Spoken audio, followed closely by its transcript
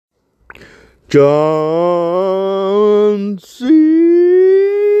John Cena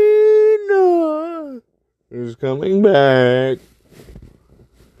is coming back.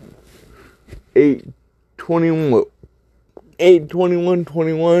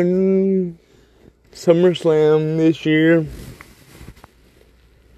 8/21/21 SummerSlam this year.